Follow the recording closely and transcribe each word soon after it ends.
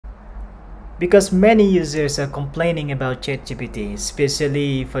Because many users are complaining about ChatGPT,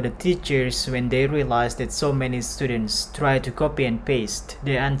 especially for the teachers when they realize that so many students try to copy and paste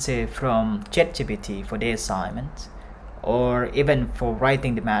the answer from ChatGPT for their assignments or even for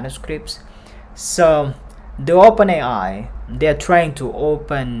writing the manuscripts. So the OpenAI, they're trying to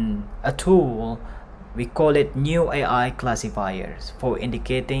open a tool, we call it new AI classifiers, for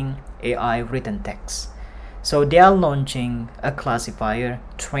indicating AI written text. So they are launching a classifier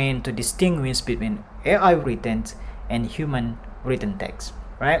trained to distinguish between AI written and human written text,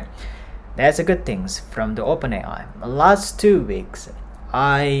 right? That's a good thing from the OpenAI. Last 2 weeks,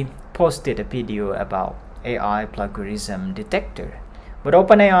 I posted a video about AI plagiarism detector, but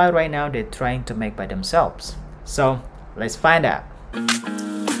OpenAI right now they're trying to make by themselves. So let's find out.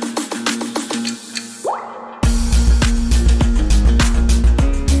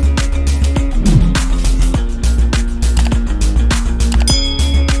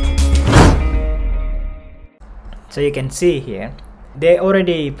 So you can see here, they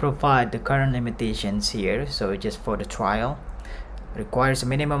already provide the current limitations here. So just for the trial, requires a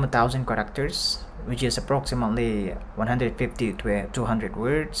minimum 1,000 characters, which is approximately 150 to 200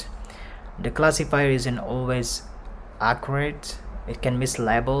 words. The classifier isn't always accurate. It can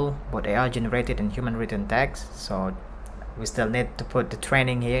mislabel both AI generated and human written text. So we still need to put the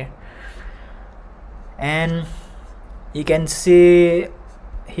training here. And you can see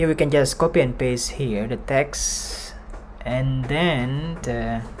here we can just copy and paste here the text, and then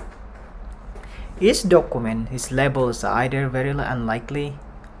each document is labeled as either very unlikely,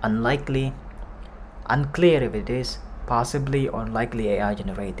 unclear if it is, possibly, or likely AI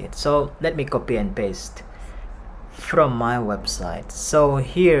generated. So let me copy and paste from my website. So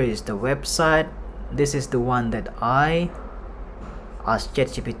here is the website. This is the one that I asked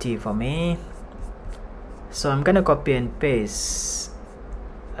ChatGPT for me. So I'm gonna copy and paste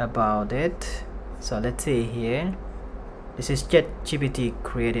about it. So let's see here, this is ChatGPT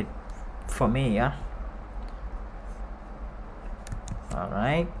created for me, yeah.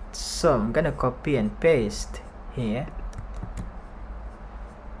 Alright, so I'm gonna copy and paste here.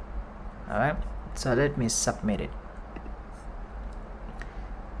 Alright, so let me submit it.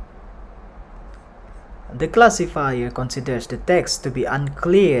 The classifier considers the text to be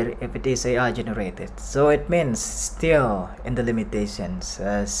unclear if it is AI generated. So it means still in the limitations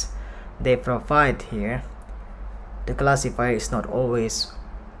as they provide here. The classifier is not always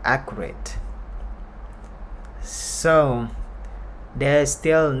accurate. So they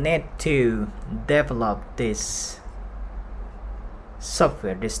still need to develop this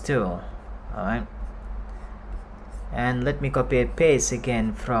software, this tool. Alright. And let me copy and paste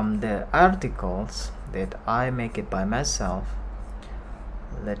again from the articles that I make it by myself.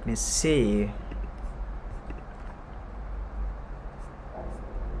 Let me see.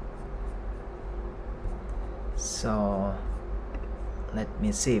 So let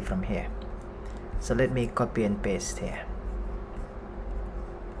me see from here. So let me copy and paste here.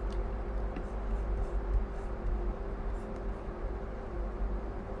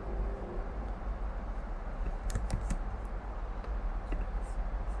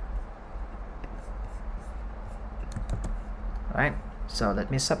 Alright, so let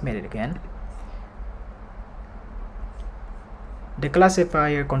me submit it again. The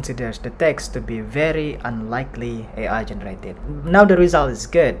classifier considers the text to be very unlikely AI generated. Now the result is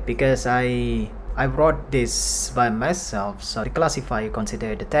good because I wrote this by myself. So the classifier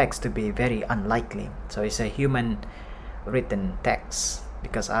considers the text to be very unlikely. So it's a human written text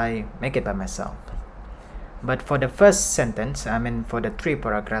because I make it by myself. But for the first sentence, I mean for the 3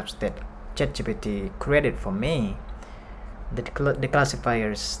 paragraphs that ChatGPT created for me, the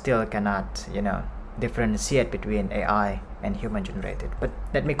classifiers still cannot, you know, differentiate between AI and human generated. But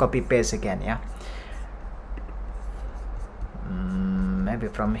let me copy paste again, yeah. Maybe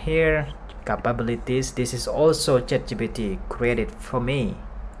from here, capabilities. This is also ChatGPT created for me.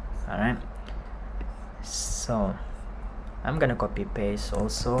 Alright, so I'm gonna copy paste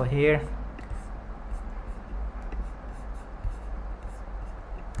also here.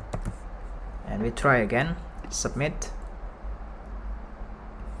 And we try again, submit.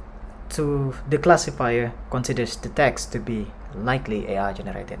 To the classifier considers the text to be likely AI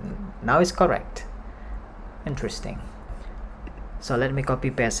generated. Now it's correct. Interesting. So let me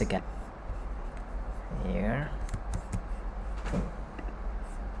copy paste again here.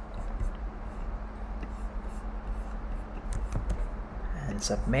 And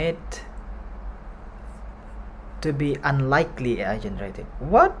submit. To be unlikely AI generated.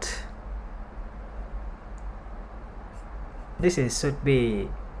 What? This is should be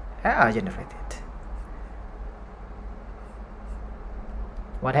AI generated.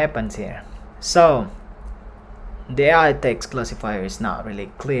 What happens here? So the AI text classifier is not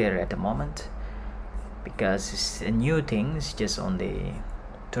really clear at the moment because it's a new thing. It's just on the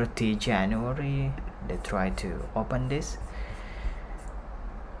 30 January they try to open this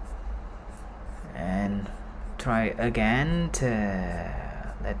and try again to,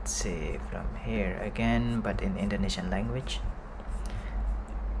 let's see, from here again, but in Indonesian language.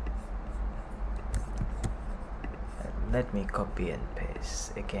 Let me copy and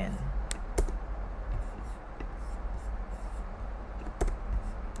paste again.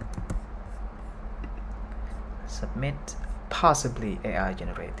 Submit, possibly AI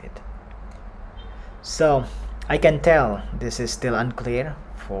generated. So I can tell this is still unclear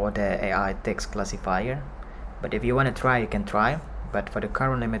for the AI text classifier, but if you want to try, you can try. But for the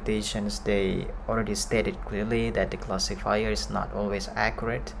current limitations, they already stated clearly that the classifier is not always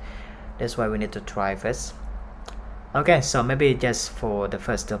accurate. That's why we need to try first. Okay, so maybe just for the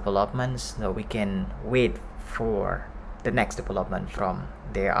first developments, so we can wait for the next development from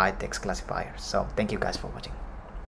the AI text classifier. So thank you guys for watching.